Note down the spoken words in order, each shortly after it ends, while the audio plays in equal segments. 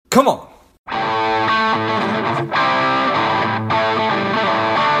Come on.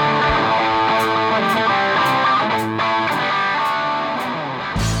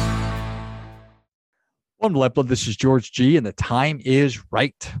 Welcome to Lifeblood. This is George G, and the time is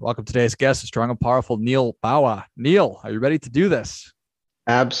right. Welcome to today's guest, the strong and powerful Neil Bawa. Neil, are you ready to do this?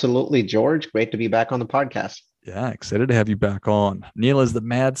 Absolutely, George. Great to be back on the podcast. Yeah, excited to have you back on. Neil is the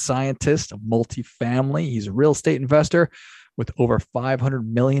mad scientist of multifamily. He's a real estate investor with over $500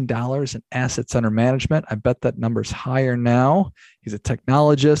 million in assets under management. I bet that number's higher now. He's a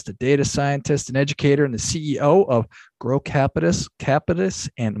technologist, a data scientist, an educator, and the CEO of Grow Capitus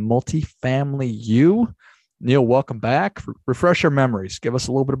and Multifamily U. Neil, welcome back. Refresh our memories. Give us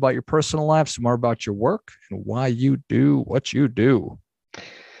a little bit about your personal life, some more about your work, and why you do what you do.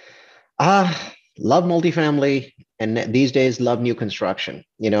 Love multifamily, and these days love new construction.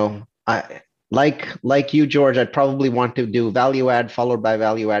 I like you, George. I'd probably want to do value add followed by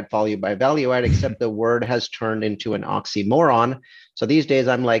value add followed by value add, except the word has turned into an oxymoron. So these days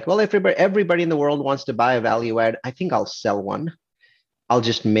I'm like, well, if everybody in the world wants to buy a value add, I think I'll sell one. I'll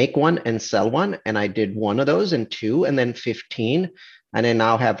just make one and sell one. And I did one of those and two, and then 15. And I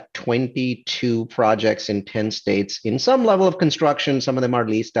now have 22 projects in 10 states in some level of construction. Some of them are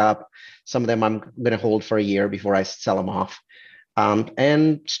leased up. Some of them I'm going to hold for a year before I sell them off.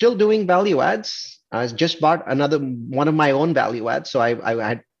 And still doing value adds. I just bought another one of my own value adds. So I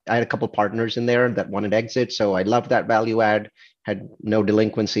had a couple partners in there that wanted exit. So I loved that value add, had no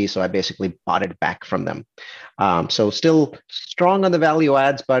delinquency. So I basically bought it back from them. So still strong on the value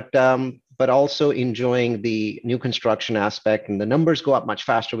adds, but also enjoying the new construction aspect, and the numbers go up much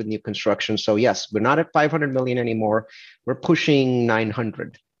faster with new construction. So yes, we're not at 500 million anymore. We're pushing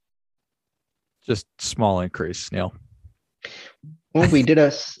 900. Just small increase, Neil. Well, we did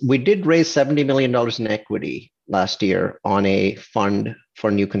raise $70 million in equity last year on a fund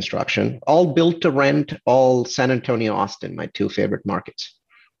for new construction, all built to rent, all San Antonio, Austin, my two favorite markets.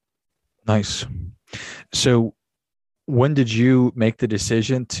 Nice. So when did you make the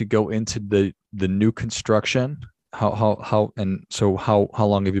decision to go into the new construction? How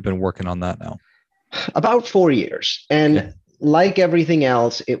long have you been working on that now? About 4 years. And okay. Like everything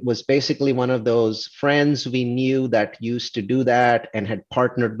else, it was basically one of those friends we knew that used to do that and had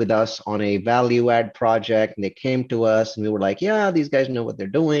partnered with us on a value add project. And they came to us and we were like, yeah, these guys know what they're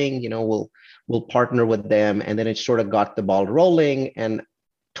doing. We'll partner with them. And then it sort of got the ball rolling. And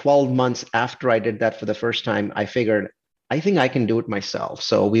 12 months after I did that for the first time, I figured, I think I can do it myself.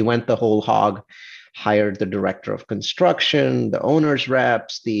 So we went the whole hog, hired the director of construction, the owner's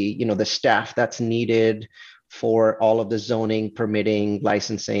reps, the staff that's needed for all of the zoning, permitting,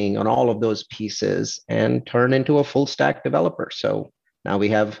 licensing, on all of those pieces, and turn into a full stack developer. So now we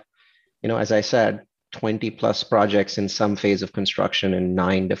have, as I said, 20 plus projects in some phase of construction in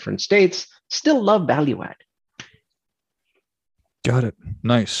 9 different states. Still love value add. Got it.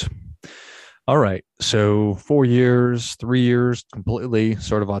 Nice. All right. So 4 years, 3 years, completely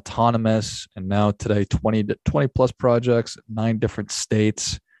sort of autonomous. And now today, 20 plus projects, 9 different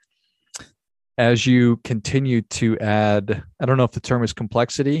states. As you continue to add, I don't know if the term is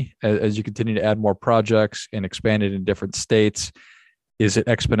complexity, as you continue to add more projects and expand it in different states, is it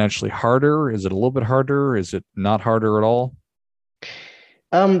exponentially harder? Is it a little bit harder? Is it not harder at all?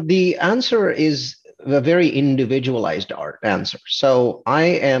 The answer is a very individualized answer. So I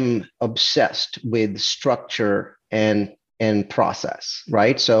am obsessed with structure and process,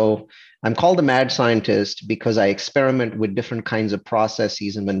 right? So I'm called a mad scientist because I experiment with different kinds of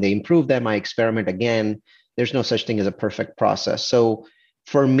processes, and when they improve them, I experiment again. There's no such thing as a perfect process. So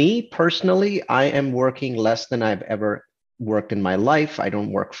for me personally, I am working less than I've ever worked in my life. I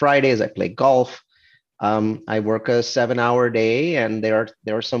don't work Fridays. I play golf. I work a 7-hour day, and there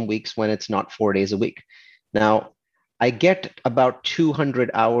are some weeks when it's not 4 days a week. Now, I get about 200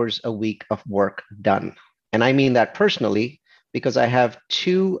 hours a week of work done. And I mean that personally, because I have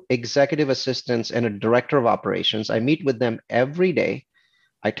 2 executive assistants and a director of operations. I meet with them every day.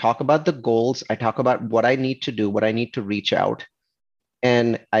 I talk about the goals. I talk about what I need to do, what I need to reach out.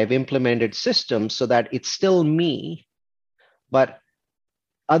 And I've implemented systems so that it's still me, but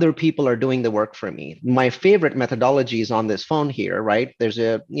other people are doing the work for me. My favorite methodology is on this phone here, right? There's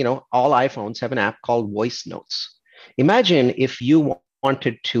all iPhones have an app called Voice Notes. Imagine if you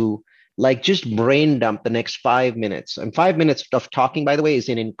wanted to just brain dump the next 5 minutes. And 5 minutes of talking, by the way, is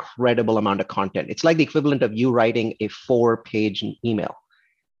an incredible amount of content. It's like the equivalent of you writing a 4-page email,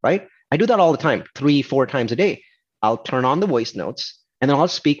 right? I do that all the time, 3-4 times a day. I'll turn on the voice notes and then I'll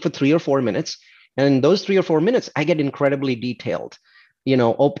speak for 3 or 4 minutes. And in those 3 or 4 minutes, I get incredibly detailed.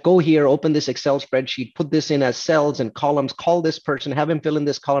 go here, open this Excel spreadsheet, put this in as cells and columns, call this person, have him fill in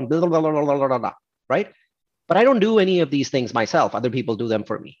this column, blah, blah, blah, blah, blah, blah, blah, right? But I don't do any of these things myself. Other people do them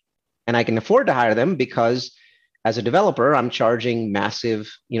for me. And I can afford to hire them because as a developer, I'm charging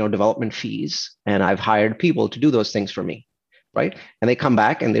massive, development fees, and I've hired people to do those things for me, right? And they come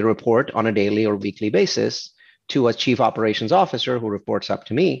back and they report on a daily or weekly basis to a chief operations officer who reports up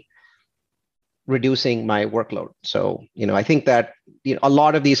to me, reducing my workload. So, I think that a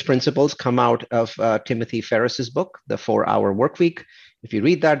lot of these principles come out of Timothy Ferriss's book, The 4-Hour Workweek. If you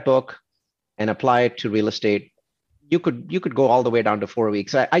read that book and apply it to real estate, you could go all the way down to 4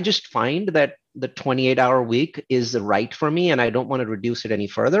 weeks. I just find that the 28-hour week is right for me, and I don't want to reduce it any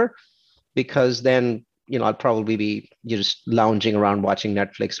further, because then I'll probably be just lounging around watching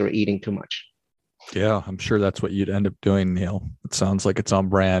Netflix or eating too much. Yeah, I'm sure that's what you'd end up doing, Neil. It sounds like it's on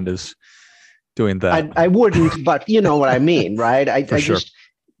brand is doing that. I wouldn't, but you know what I mean, right? I sure. just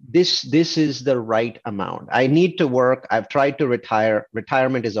this is the right amount. I need to work. I've tried to retire.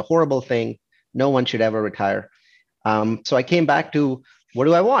 Retirement is a horrible thing. No one should ever retire. So I came back to, what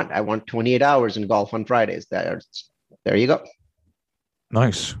do I want? I want 28 hours and golf on Fridays. There you go.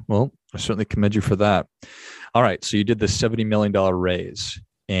 Nice. Well, I certainly commend you for that. All right. So you did the $70 million raise,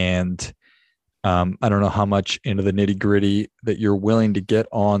 and I don't know how much into the nitty gritty that you're willing to get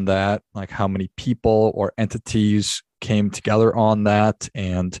on that, like how many people or entities came together on that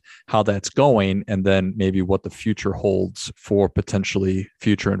and how that's going, and then maybe what the future holds for potentially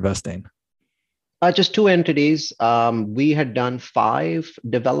future investing. Just 2 entities. We had done 5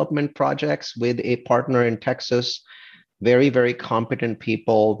 development projects with a partner in Texas. Very, very competent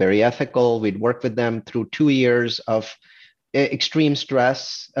people, very ethical. We'd worked with them through 2 years of extreme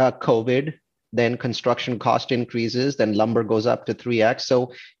stress, COVID, then construction cost increases, then lumber goes up to 3x.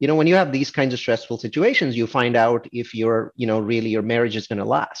 So, when you have these kinds of stressful situations, you find out if really your marriage is going to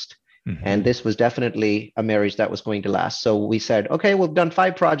last. Mm-hmm. And this was definitely a marriage that was going to last. So we said, okay, we've done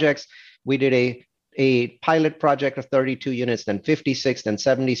 5 projects. We did a pilot project of 32 units, then 56, then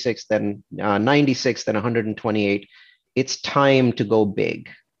 76, then 96, then 128. It's time to go big,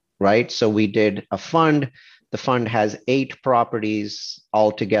 right? So we did a fund. The fund has 8 properties,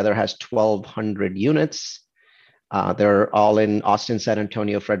 altogether has 1,200 units. They're all in Austin, San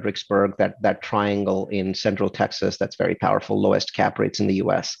Antonio, Fredericksburg, that triangle in Central Texas. That's very powerful, lowest cap rates in the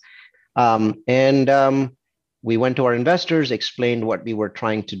US. We went to our investors, explained what we were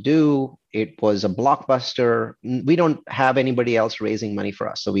trying to do. It was a blockbuster. We don't have anybody else raising money for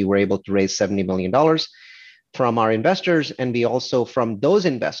us. So we were able to raise $70 million from our investors. And we also, from those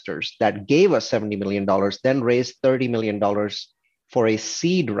investors that gave us $70 million, then raised $30 million for a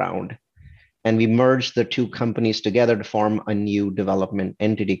seed round. And we merged the 2 companies together to form a new development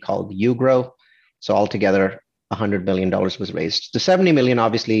entity called UGRO. So altogether, $100 million was raised. The $70 million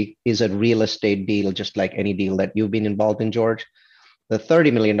obviously is a real estate deal, just like any deal that you've been involved in, George. The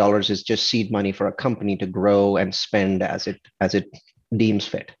 $30 million is just seed money for a company to grow and spend as it deems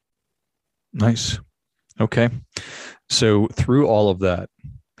fit. Nice. Okay. So through all of that,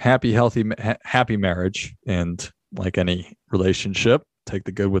 happy, healthy, happy marriage, and like any relationship, take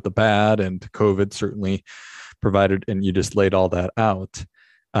the good with the bad, and COVID certainly provided, and you just laid all that out.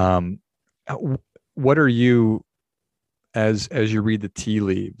 What are you, as you read the tea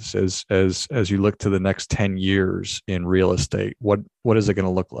leaves, as you look to the next 10 years in real estate, what is it going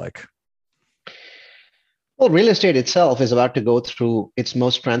to look like? Well, real estate itself is about to go through its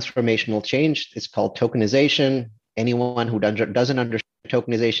most transformational change. It's called tokenization. Anyone who doesn't understand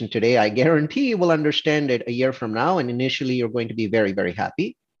tokenization today, I guarantee will understand it a year from now. And initially, you're going to be very, very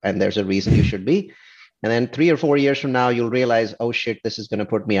happy. And there's a reason you should be. And then 3 or 4 years from now, you'll realize, oh, shit, this is going to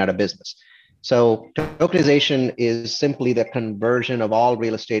put me out of business. So tokenization is simply the conversion of all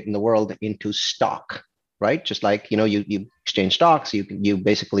real estate in the world into stock, right? Just like, you exchange stocks, you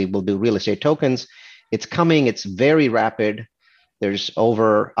basically will do real estate tokens. It's coming. It's very rapid. There's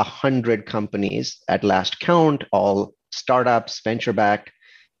over 100 companies at last count, all startups, venture-backed,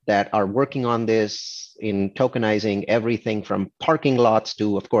 that are working on this in tokenizing everything from parking lots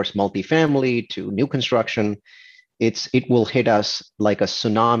to, of course, multifamily to new construction. It will hit us like a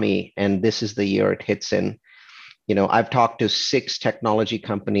tsunami, and this is the year it hits in. I've talked to 6 technology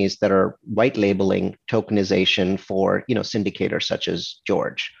companies that are white labeling tokenization for, syndicators such as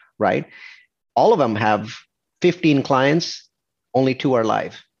George, right? All of them have 15 clients, only 2 are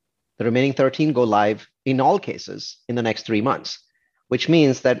live. The remaining 13 go live in all cases in the next 3 months, which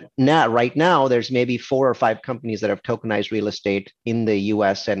means that right now, there's maybe 4 or 5 companies that have tokenized real estate in the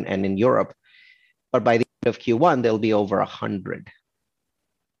US and in Europe. But by the end of Q1, there'll be over 100.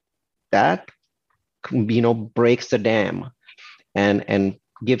 That, breaks the dam. and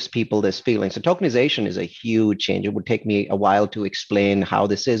gives people this feeling. So tokenization is a huge change. It would take me a while to explain how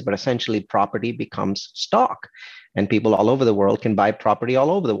this is, but essentially property becomes stock, and people all over the world can buy property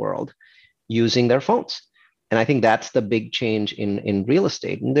all over the world using their phones. And I think that's the big change in real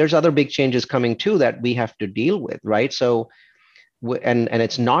estate. And there's other big changes coming too that we have to deal with, right? So, and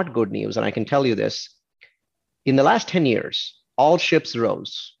it's not good news. And I can tell you this, in the last 10 years, all ships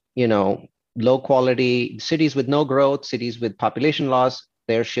rose, low quality cities with no growth, cities with population loss,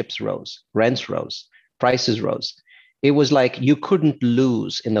 their ships rose, rents rose, prices rose. It was like you couldn't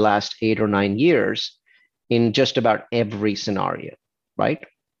lose in the last 8 or 9 years in just about every scenario, right?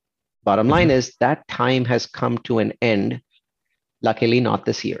 Bottom line is that time has come to an end, luckily not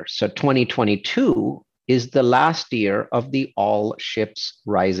this year. So 2022 is the last year of the all ships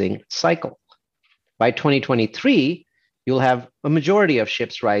rising cycle. By 2023, you'll have a majority of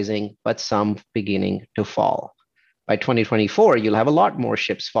ships rising, but some beginning to fall. By 2024, you'll have a lot more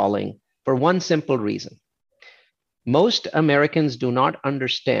ships falling for one simple reason. Most Americans do not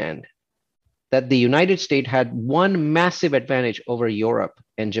understand that the United States had one massive advantage over Europe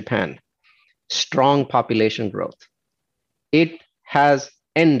and Japan: strong population growth. It has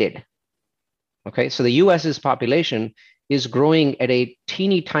ended. Okay, so the US's population is growing at a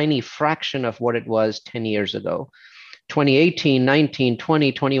teeny tiny fraction of what it was 10 years ago. 2018, 19,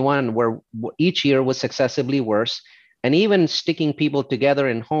 20, 21, where each year was successively worse. And even sticking people together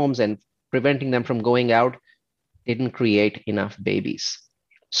in homes and preventing them from going out didn't create enough babies.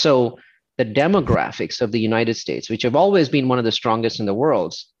 So the demographics of the United States, which have always been one of the strongest in the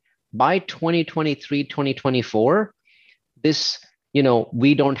world, by 2023, 2024, this,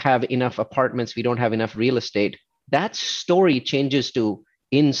 we don't have enough apartments, we don't have enough real estate. That story changes to,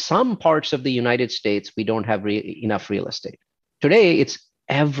 in some parts of the United States, we don't have enough real estate. Today, it's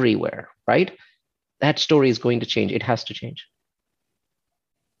everywhere, right? That story is going to change. It has to change.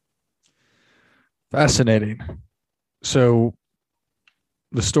 Fascinating. So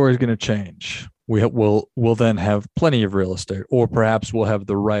the story is going to change. We'll then have plenty of real estate, or perhaps we'll have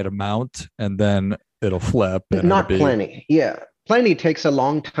the right amount, and then it'll flip. And not plenty. Yeah. Plenty takes a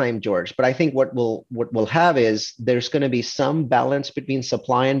long time, George. But I think what we'll have is there's going to be some balance between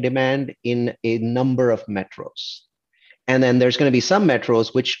supply and demand in a number of metros. And then there's going to be some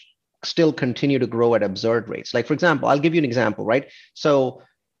metros which still continue to grow at absurd rates. Like, for example, I'll give you an example, right? So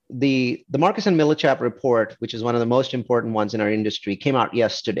the Marcus and Millichap report, which is one of the most important ones in our industry, came out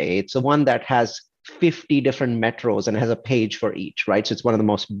yesterday. It's the one that has 50 different metros and has a page for each, right? So it's one of the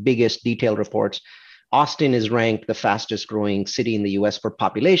most biggest detailed reports. Austin is ranked the fastest growing city in the US for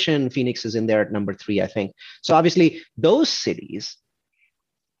population. Phoenix is in there at number 3, I think. So obviously those cities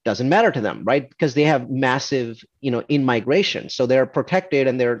doesn't matter to them, right? Because they have massive, in-migration. So they're protected,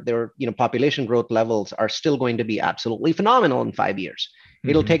 and their population growth levels are still going to be absolutely phenomenal in 5 years.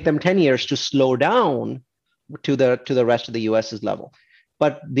 It'll take them 10 years to slow down to the rest of the US's level.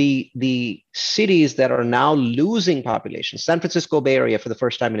 But the cities that are now losing population, San Francisco Bay Area for the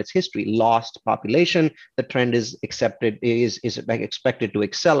first time in its history lost population. The trend is expected to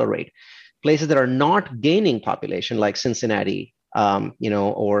accelerate. Places that are not gaining population, like Cincinnati,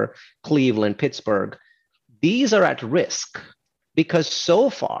 or Cleveland, Pittsburgh, these are at risk, because so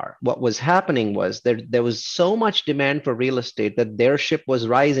far what was happening was there was so much demand for real estate that their ship was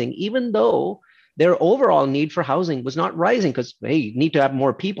rising, even though their overall need for housing was not rising, because, hey, you need to have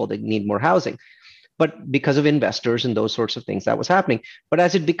more people, they need more housing. But because of investors and those sorts of things, that was happening. But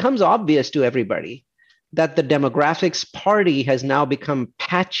as it becomes obvious to everybody that the demographics party has now become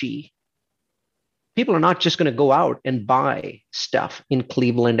patchy, people are not just going to go out and buy stuff in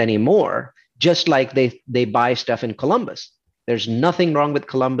Cleveland anymore, just like they buy stuff in Columbus. There's nothing wrong with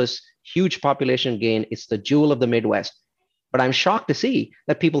Columbus, huge population gain. It's the jewel of the Midwest. But I'm shocked to see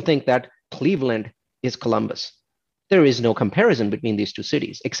that people think that Cleveland is Columbus. There is no comparison between these two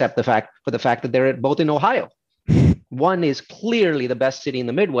cities, except for the fact that they're both in Ohio. One is clearly the best city in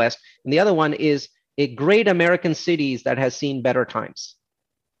the Midwest, and the other one is a great American city that has seen better times.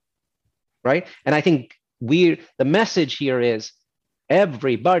 Right? And I think the message here is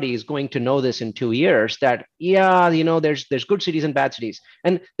everybody is going to know this in 2 years, that, there's good cities and bad cities.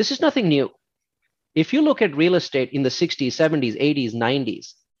 And this is nothing new. If you look at real estate in the 60s, 70s, 80s,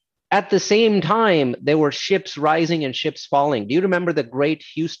 90s, at the same time, there were ships rising and ships falling. Do you remember the great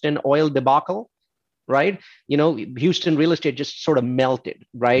Houston oil debacle? Right? Houston real estate just sort of melted,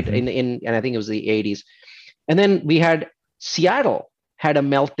 right? And I think it was the 80s. And then we had Seattle had a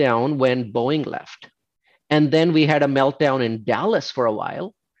meltdown when Boeing left. And then we had a meltdown in Dallas for a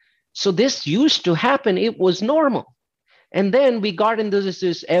while. So this used to happen. It was normal. And then we got into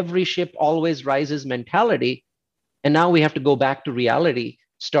this every ship always rises mentality. And now we have to go back to reality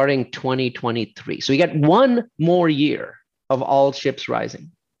starting 2023. So we got one more year of all ships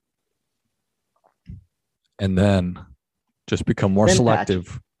rising. And then just become more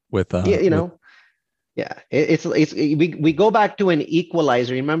selective with, yeah, we go back to an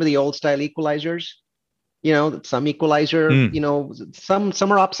equalizer. You remember the old style equalizers? Some equalizer,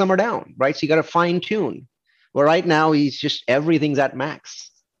 some are up, some are down, right? So you got to fine tune. Well, right now everything's at max.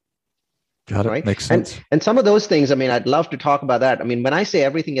 Got it. Right? Makes sense. And some of those things, I'd love to talk about that. When I say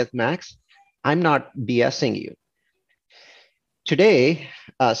everything at max, I'm not BSing you. Today,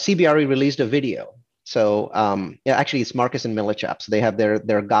 CBRE released a video. So actually, it's Marcus and Millichap. So they have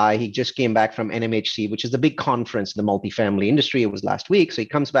their guy. He just came back from NMHC, which is the big conference in the multifamily industry. It was last week. So he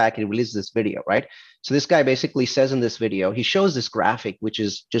comes back and he releases this video, right? So this guy basically says in this video, he shows this graphic, which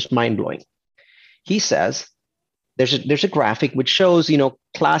is just mind-blowing. He says, there's a graphic which shows,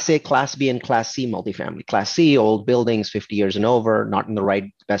 Class A, Class B, and Class C multifamily. Class C, old buildings, 50 years and over, not in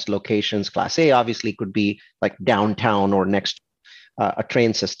the best locations. Class A obviously could be like downtown or next a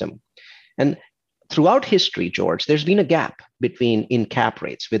train system. And throughout history, George, there's been a gap in cap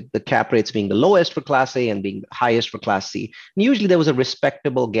rates, with the cap rates being the lowest for Class A and being the highest for Class C. And usually there was a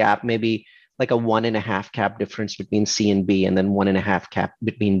respectable gap, maybe like a 1.5 cap difference between C and B, and then 1.5 cap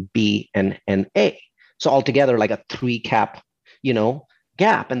between B and A. So altogether, like a 3 cap,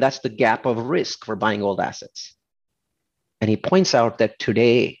 gap. And that's the gap of risk for buying old assets. And he points out that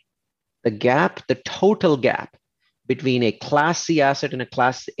today, the total gap between a Class C asset and a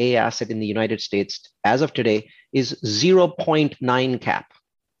Class A asset in the United States as of today is 0.9 cap,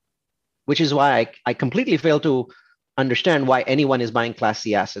 which is why I completely fail to understand why anyone is buying Class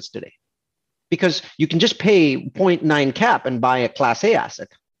C assets today. Because you can just pay 0.9 cap and buy a Class A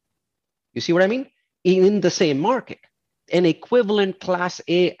asset. You see what I mean? In the same market, an equivalent Class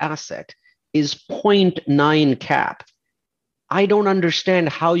A asset is 0.9 cap. I don't understand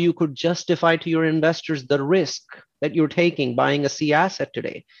how you could justify to your investors the risk that you're taking buying a C asset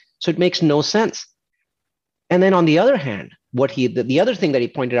today. So it makes no sense. And then on the other hand, the other thing that he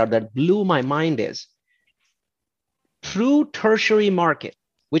pointed out that blew my mind is true tertiary market,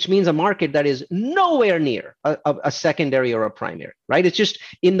 which means a market that is nowhere near a secondary or a primary, right? It's just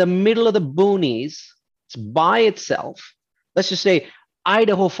in the middle of the boonies. It's by itself. Let's just say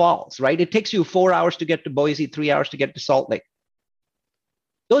Idaho Falls, right? It takes you 4 hours to get to Boise, 3 hours to get to Salt Lake.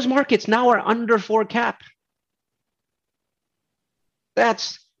 Those markets now are under 4 cap.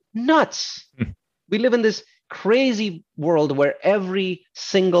 That's nuts. We live in this crazy world where every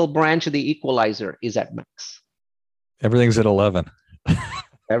single branch of the equalizer is at max. Everything's at 11.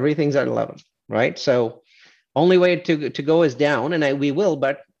 Everything's at 11, right? So only way to go is down, and we will,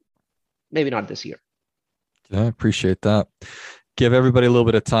 but maybe not this year. Yeah, I appreciate that. Give everybody a little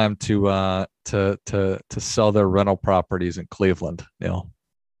bit of time to sell their rental properties in Cleveland, Neil.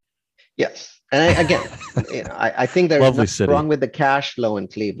 Yes. And I think there's nothing wrong with the cash flow in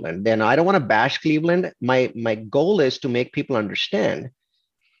Cleveland. Then I don't want to bash Cleveland. My goal is to make people understand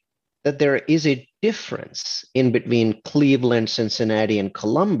that there is a difference in between Cleveland, Cincinnati, and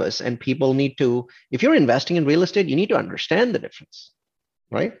Columbus. And people need to, if you're investing in real estate, you need to understand the difference,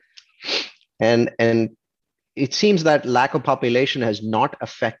 right? And it seems that lack of population has not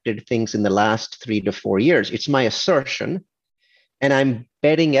affected things in the last 3 to 4 years. It's my assertion, and I'm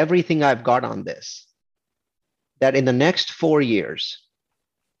betting everything I've got on this, that in the next 4 years,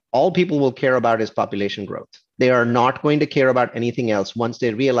 all people will care about is population growth. They are not going to care about anything else once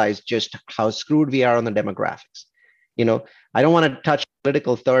they realize just how screwed we are on the demographics. I don't want to touch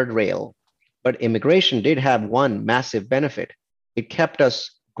political third rail, but immigration did have one massive benefit. It kept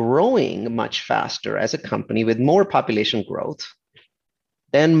us growing much faster as a company with more population growth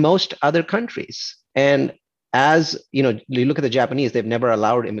than most other countries. And as you look at the Japanese, they've never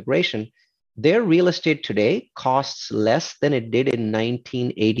allowed immigration. Their real estate today costs less than it did in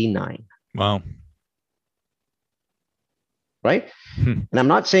 1989. Wow. Right? And I'm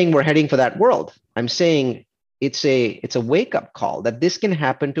not saying we're heading for that world. I'm saying it's a wake-up call that this can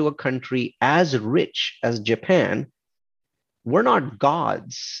happen to a country as rich as Japan. We're not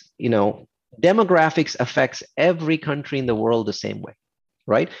gods. Demographics affects every country in the world the same way,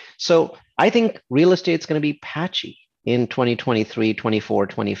 right? So I think real estate is going to be patchy in 2023, 24,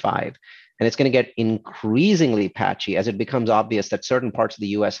 25. And it's going to get increasingly patchy as it becomes obvious that certain parts of the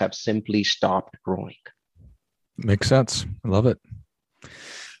US have simply stopped growing. Makes sense. I love it.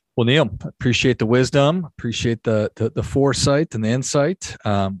 Well, Neil, appreciate the wisdom, appreciate the foresight and the insight.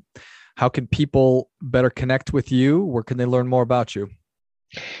 How can people better connect with you? Where can they learn more about you?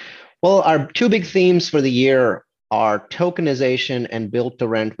 Well, our 2 big themes for the year are tokenization and build to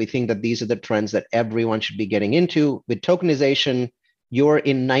rent. We think that these are the trends that everyone should be getting into. With tokenization, you're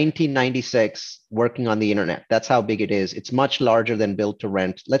in 1996 working on the internet. That's how big it is. It's much larger than build to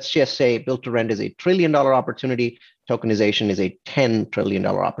rent. Let's just say build to rent is $1 trillion opportunity. Tokenization is a $10 trillion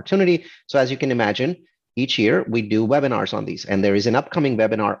opportunity. So as you can imagine, each year we do webinars on these, and there is an upcoming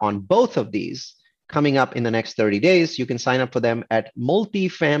webinar on both of these coming up in the next 30 days. You can sign up for them at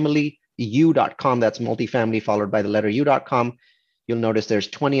multifamilyu.com. That's multifamily followed by the letter u.com. You'll notice there's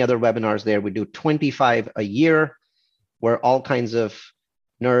 20 other webinars there. We do 25 a year, where all kinds of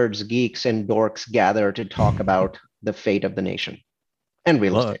nerds, geeks, and dorks gather to talk about the fate of the nation and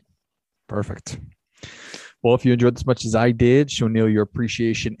real estate. Perfect. Well, if you enjoyed this as much as I did, show Neil your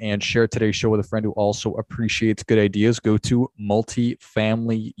appreciation and share today's show with a friend who also appreciates good ideas. Go to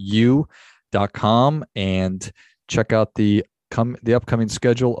multifamilyu.com and check out the upcoming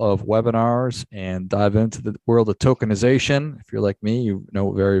schedule of webinars and dive into the world of tokenization. If you're like me, you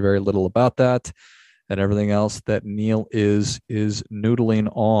know very, very little about that and everything else that Neil is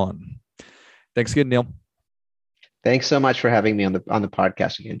noodling on. Thanks again, Neil. Thanks so much for having me on the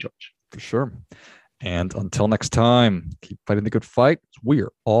podcast again, George. For sure. And until next time, keep fighting the good fight. We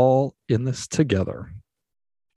are all in this together.